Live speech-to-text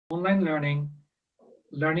online learning,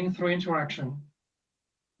 learning through interaction,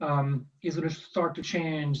 is going to start to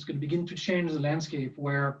change. It's going to begin to change the landscape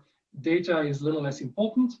where data is a little less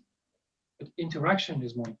important, but interaction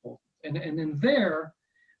is more important. And in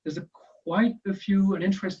there's quite a few and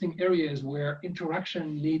interesting areas where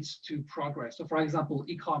interaction leads to progress. So, for example,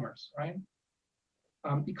 e-commerce, right?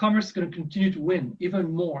 E-commerce is going to continue to win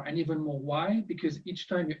even more and even more. Why? Because each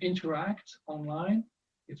time you interact online,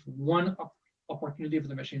 it's one opportunity for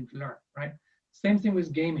the machine to learn, right? Same thing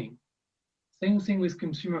with gaming. Same thing with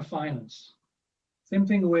consumer finance. Same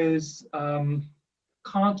thing with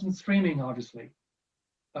content streaming, obviously.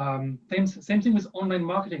 Same thing with online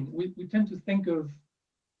marketing. We tend to think of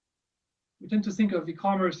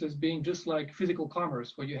e-commerce as being just like physical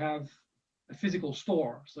commerce, where you have a physical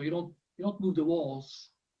store, so you don't move the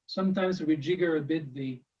walls. Sometimes we rejigger a bit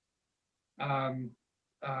the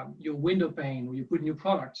your window pane where you put new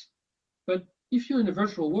products. But if you're in a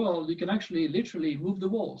virtual world, you can actually literally move the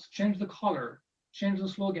walls, change the color, change the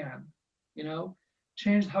slogan,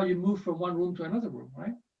 change how you move from one room to another room,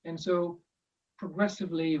 right? And so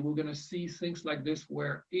progressively, we're going to see things like this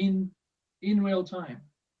where in real time,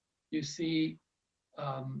 you see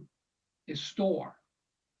a store,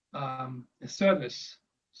 a service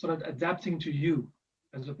sort of adapting to you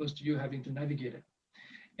as opposed to you having to navigate it.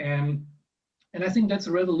 And I think that's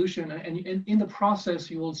a revolution. And in the process,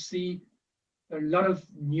 you will see a lot of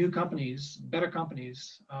new companies, better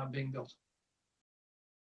companies being built.